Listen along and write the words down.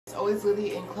It's always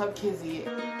Lily in KlubKizzie.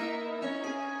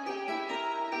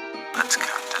 Let's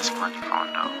count this money,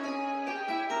 Fondo.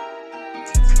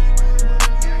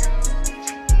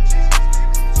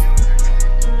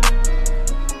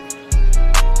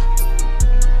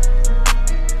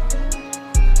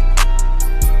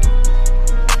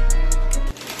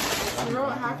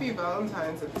 Happy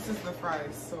Valentine's, and this is the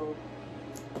fries. So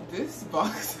this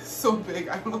box is so big.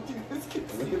 I don't know if you guys can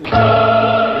see it.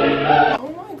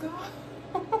 Oh my god.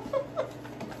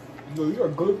 No, these are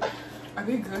good. Are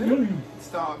they good? Mm.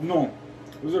 Stop. No,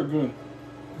 these are good.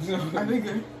 Are they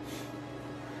good?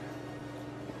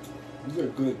 These are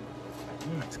good.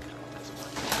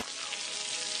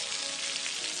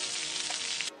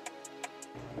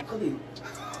 Look at them.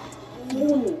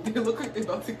 Oh, they look like they're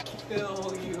about to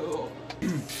kill you.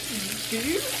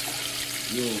 See?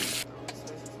 Yo.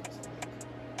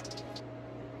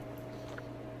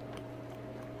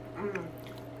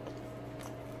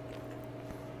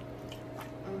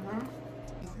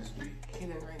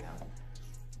 Kidding right now.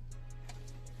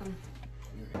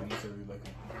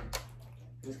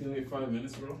 It's gonna be 5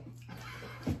 minutes, bro.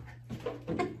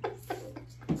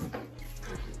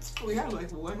 We had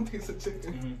like one piece of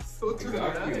chicken. So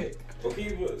Exactly.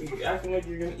 Okay, but you acting like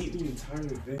you're gonna eat the entire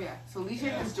thing. Yeah, so Leisha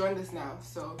has joined us now.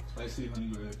 So Spicy honey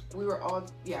bread. we were all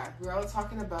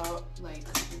talking about like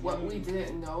what we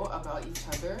didn't know about each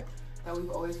other that we've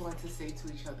always wanted to say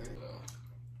to each other.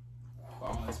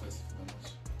 I don't like spicy that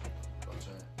much. I'll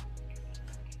try.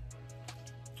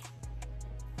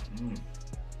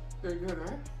 They're good,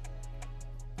 right?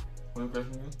 What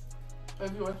question again?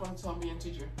 If you always want to tell me and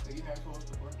teacher that you never told us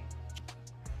before.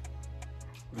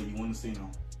 That you want to say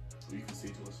now. So you can say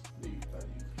to us that you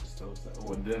can just tell us that. Oh,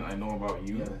 What didn't I know about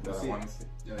you that I want to say?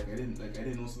 Yeah, like I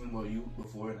didn't know something about you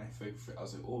before, and I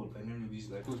was like, oh, I remember these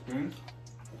like those parents.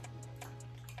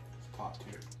 It's top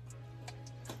tier.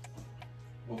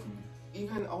 Both of me.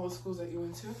 Even all the schools that you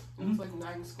went to, it was like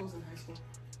 9 schools in high school.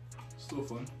 Still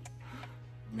fun.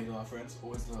 Made a lot of friends.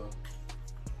 Always the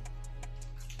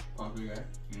popular guy,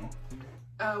 you know.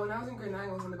 When I was in grade 9,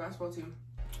 I was on the basketball team,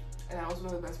 and I was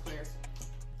one of the best players.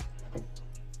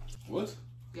 What?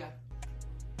 Yeah.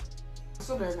 I'm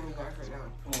still better than you guys right now.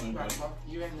 Oh my god. Basketball,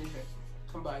 you and Leisha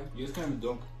combined. You guys can't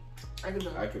dunk. I could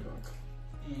dunk. I could dunk.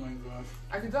 Oh my gosh.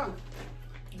 I could dunk.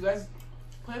 You guys,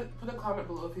 put a comment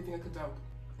below if you think I could dunk.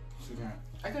 You can't.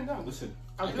 I can dunk. Listen,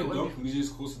 I'll I do can it dunk. We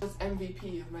just close. I was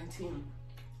MVP of my team.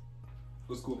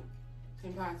 What school?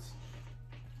 St. Pat's.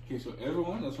 Okay, so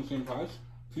everyone that's from St. Pat's,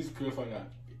 please clarify that.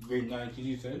 Grade 9,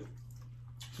 Kizzie said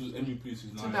she was MVP.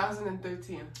 She's 9.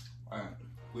 2013. Alright,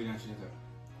 grade 9, she said that.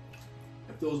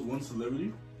 If there was one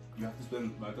celebrity you have to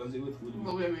spend Valentine's Day with, who would it be?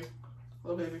 Little baby.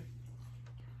 Little baby.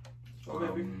 Little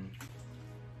baby.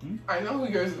 Hmm? I know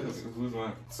who yours is. Who's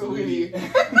mine? So witty.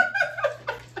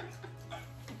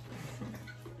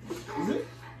 Is it?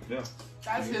 Yeah.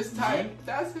 That's his type.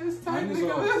 That's his type. Mine is,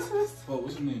 Look at this. Oh,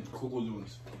 what's her name? Coco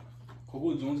Jones.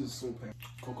 Coco Jones is so pen.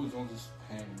 Coco Jones is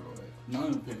pen, bro. Like, not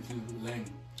even pen, she's lame.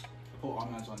 Put all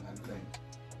match on that thing.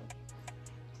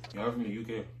 You're from the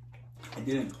UK. I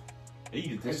didn't. Hey,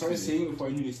 you I did. started saying it before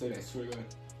I knew they said it. I swear to God.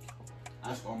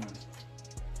 Ask Almond.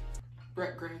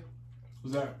 Brett Gray.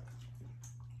 Who's that?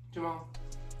 Jamal.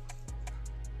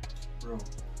 Bro.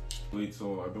 Wait,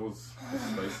 so are those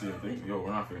spicy things? Yo, we're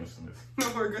not finishing this. No,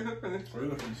 we're gonna finish. We're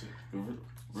gonna finish it.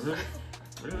 Really?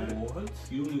 Really? What?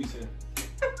 You don't know what he said.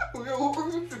 We're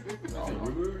gonna finish.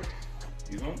 River?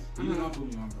 These ones? You did not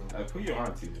put me on, bro. I put you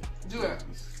on, TJ. Do it.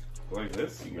 Go like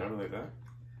this, you grab it like that,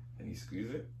 and you squeeze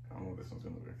it. I don't know if this one's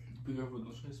gonna work. Be careful with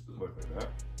no stress, but Look like that.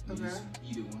 you Okay. just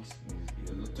eat it once. And you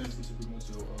just eat It it. turns into pretty much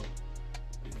your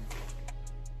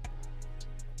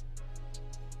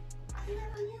I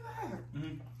never knew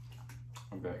that.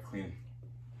 I'm back clean.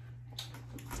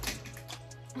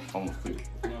 Almost clean.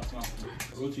 No, it's not.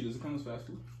 Roti, does it count as fast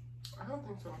food? I don't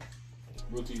think so.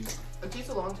 Roti. It takes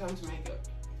a long time to make it.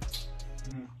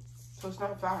 So it's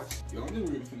not fast. Yo, I don't think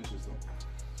we're gonna finish this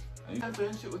though. You can't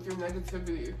finish it with your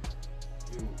negativity.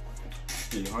 Ew.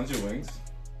 Yeah, 100 wings.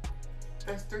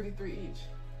 That's 33 each.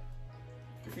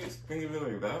 If you think of it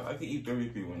like that, I could eat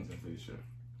 33 wings, I'm pretty sure.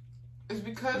 It's But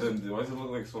because, then why does it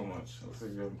look like so much? It looks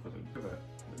like you haven't put it. Look at that.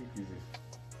 Look at these.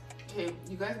 okay,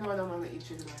 you guys know I don't know how to eat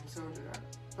chicken wings, so don't do that.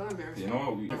 Don't embarrass me. You know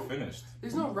what? You're finished.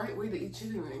 There's no right way to eat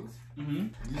chicken wings.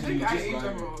 Mm-hmm. I think I ate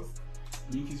the most.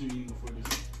 Me and Kizzie are eating before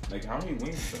this. Like, how many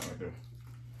wings is that right there?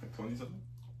 Like 20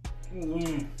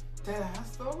 something? Dead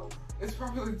ass though? It's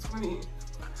probably like 20.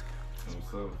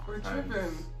 So, We're times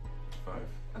tripping. 5.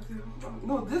 Okay, hold on.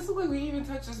 No, this is why we even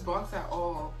touch this box at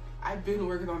all. I've been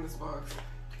working on this box.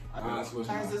 I think that's what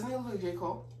Guys, doesn't it look like J.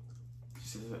 Cole?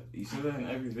 You say that in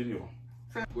every video.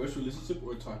 Worst relationship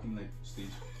or talking like stage?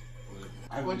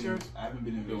 I What's yours? I haven't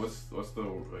been in. Yo, what's the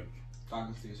like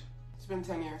talking stage? It's been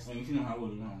 10 years. And you know how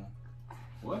old now?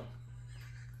 What?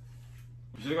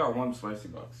 You should have got one spicy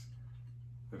box.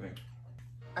 I think.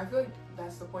 I feel like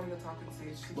that's the point of the talking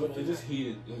stage. But I just hate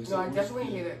it. No, I definitely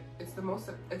hate it. It's the most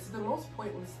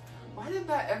pointless. Why did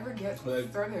that ever get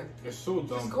started? It's so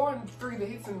dumb. Just go on 3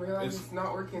 dates and realize it's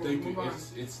not working and move on.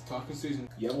 It's talking stage.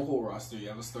 You have a whole roster. You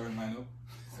have a starting lineup,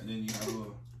 and then you have a.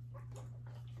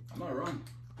 I'm not wrong.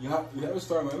 You have a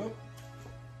starting lineup.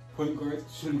 Point guard,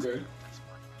 shooting guard,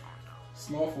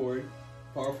 small forward,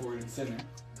 power forward, and center.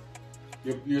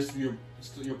 Your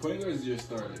point guard is your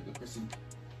star, like the person.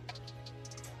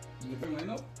 In the starting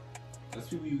lineup, that's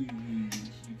who you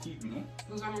keep, you know.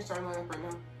 Who's on your starting lineup right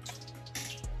now?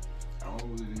 I don't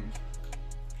know what it is.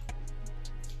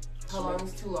 How long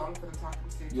is too long for the talking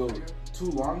stage? Yo,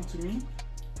 too long to me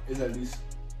is at least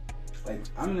like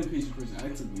I'm an impatient person. I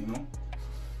like to, you know,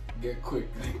 get quick,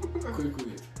 like quick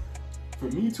with it. For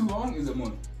me, too long is a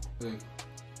month. Like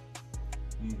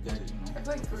you get it, you know. I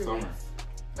feel like 3 weeks.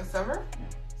 A summer? Yeah.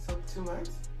 So 2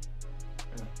 months?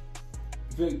 Yeah.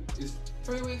 I feel like it's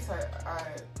 3 weeks.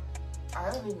 I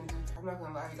don't even do. I'm not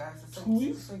gonna lie, you guys. It's like 2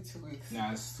 weeks. It's like 2 weeks.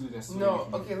 nah, it's too. That's No,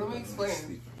 okay, let me explain.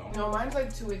 Sleep, No, mine's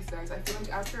like 2 weeks, guys. I feel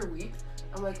like after a week,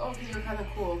 I'm like, oh, okay, you're kind of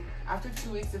cool. After 2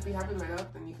 weeks, if we haven't met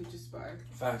up, then you could just buy.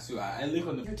 Facts, too. I live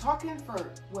on the. You're talking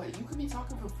for what? You could be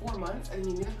talking for 4 months, and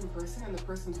then you meet up in person, and the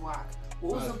person's whack.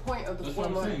 What was the point of the That's 4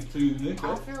 what I'm saying. months? So you link up.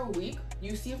 After a week,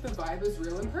 you see if the vibe is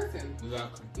real in person.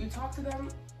 Exactly. You talk to them,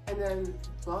 and then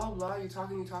blah blah. You're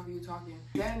talking.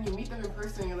 Then you meet them in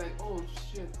person, and you're like, oh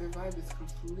shit, their vibe is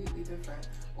completely different,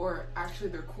 or actually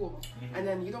they're cool. And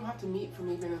then you don't have to meet for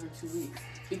maybe another 2 weeks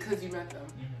because you met them.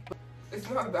 But it's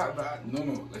not that bad.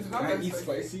 No. It's When not I that eat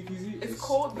spicy. KlubKizzie, It's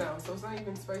cold now, so it's not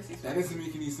even spicy. That doesn't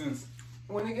make any sense.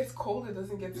 When it gets cold, it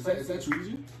doesn't get Is spicy. that true,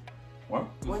 G? What?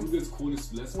 When food gets cold,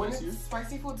 it's less When spicier.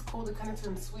 spicy food's cold, it kind of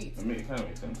turns sweet. I mean, it kind of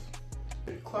makes sense.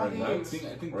 Claudine. I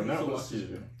think Right now, so what's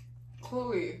your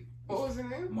Chloe. What was her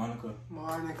name? Monica.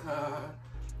 Monica.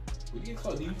 Where do you get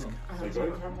Claudine from? I like, don't I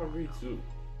know. can't agree too.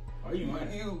 Are you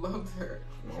mad? You loved her.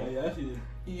 No. Yeah, she did.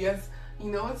 Yes.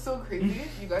 You know what's so crazy?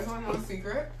 You guys want to know a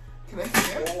secret? Can I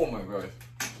say it? Oh my gosh.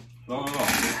 No.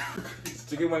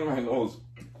 Chicken went in my nose.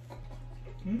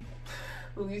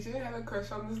 Luigi had a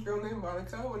crush on this girl named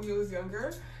Monica when he was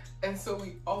younger. And so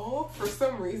we all, for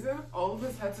some reason, all of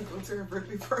us had to go to her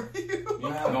birthday party.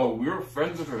 Yeah. No, we were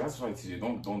friends with her. That's why, TJ.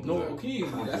 Don't do No, that. okay.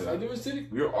 Don't do I that. never said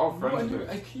it. We were all No, friends with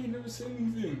I her. can't never say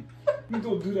anything. You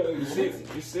don't do that.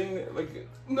 You're saying it like.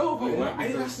 No, but Wait, I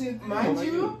didn't say it. mind Oh,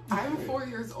 you, I'm 4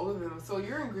 years older than him, so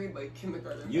you're in grade like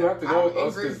kindergarten. You have to go with I'm in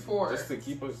us grade 4. just to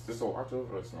keep us, just to watch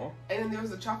over us, no? And then there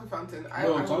was a chocolate fountain. I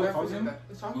No, will chocolate never fountain? forget that.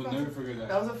 The chocolate You'll fountain. never forget that.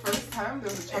 That was the first time there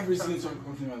was a chocolate Every fountain. single time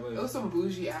comes in my life. It was some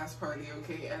bougie ass party,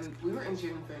 okay? And we were in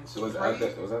Jaden Finch. So Was the at party, the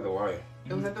Y. it was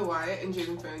at the Y in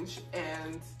Jaden Finch,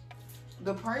 and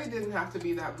the party didn't have to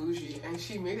be that bougie, and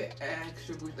she made it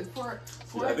extra bougie. Like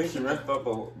for I think she rented out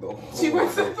the whole. She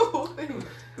rented the whole thing.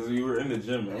 Because we were in the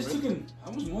gym, It's remember? taking,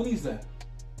 how much money is that?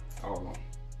 I don't know.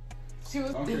 She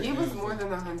was. Okay, They gave us yeah. more than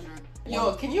 100.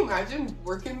 Yo, can you imagine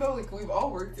working though? Like we've all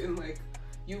worked in like.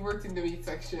 You worked in the meat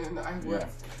section. I worked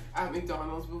at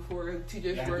McDonald's before.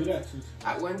 TJ Yeah, I worked do that too.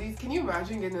 at Wendy's. Can you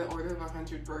imagine getting an order of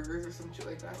 100 burgers or some shit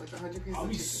like that? Like 100 pieces I'll of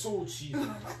be chicken. so cheesy.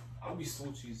 I'll be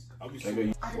so cheesy. I'll be so Nigga,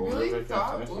 you I go really right there,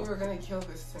 thought finish we up. were gonna kill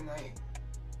this tonight.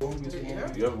 hungry Did it tomorrow.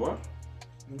 either? You have what? I'm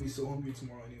gonna be so hungry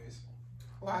tomorrow anyways.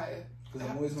 Why? Because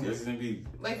I'm always hungry. Yes, indeed.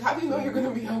 Like, how do you know you're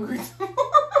gonna be hungry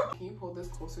tomorrow? Can you pull this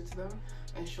closer to them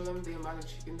and show them the amount of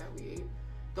chicken that we ate?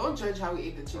 Don't judge how we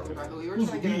ate the chicken, by the way. We're Who's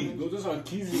trying to get we? them. Those are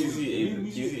Kizzie.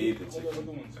 Kizzie ate the All the other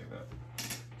chicken. ones. Like that.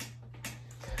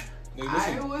 Like,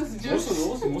 I listen, was just.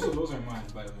 most of those are mine,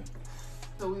 by the way.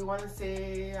 So we want to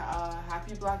say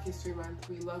happy Black History Month.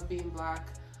 We love being black.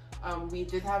 We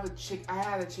did have I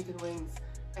had a chicken wings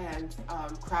and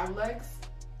crab legs,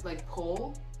 like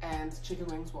pole, and chicken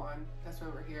wings won. That's why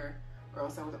we're here. Or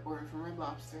else I would have ordered from Red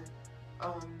Lobster.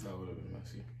 That would have been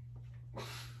messy.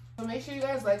 So make sure you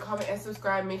guys like, comment, and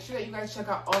subscribe. Make sure that you guys check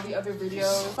out all the other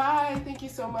videos. Bye. Thank you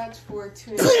so much for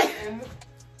tuning in.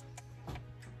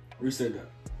 Reset that.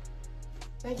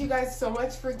 Thank you guys so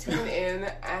much for tuning in,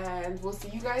 and we'll see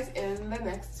you guys in the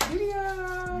next video.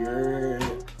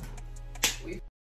 Yeah.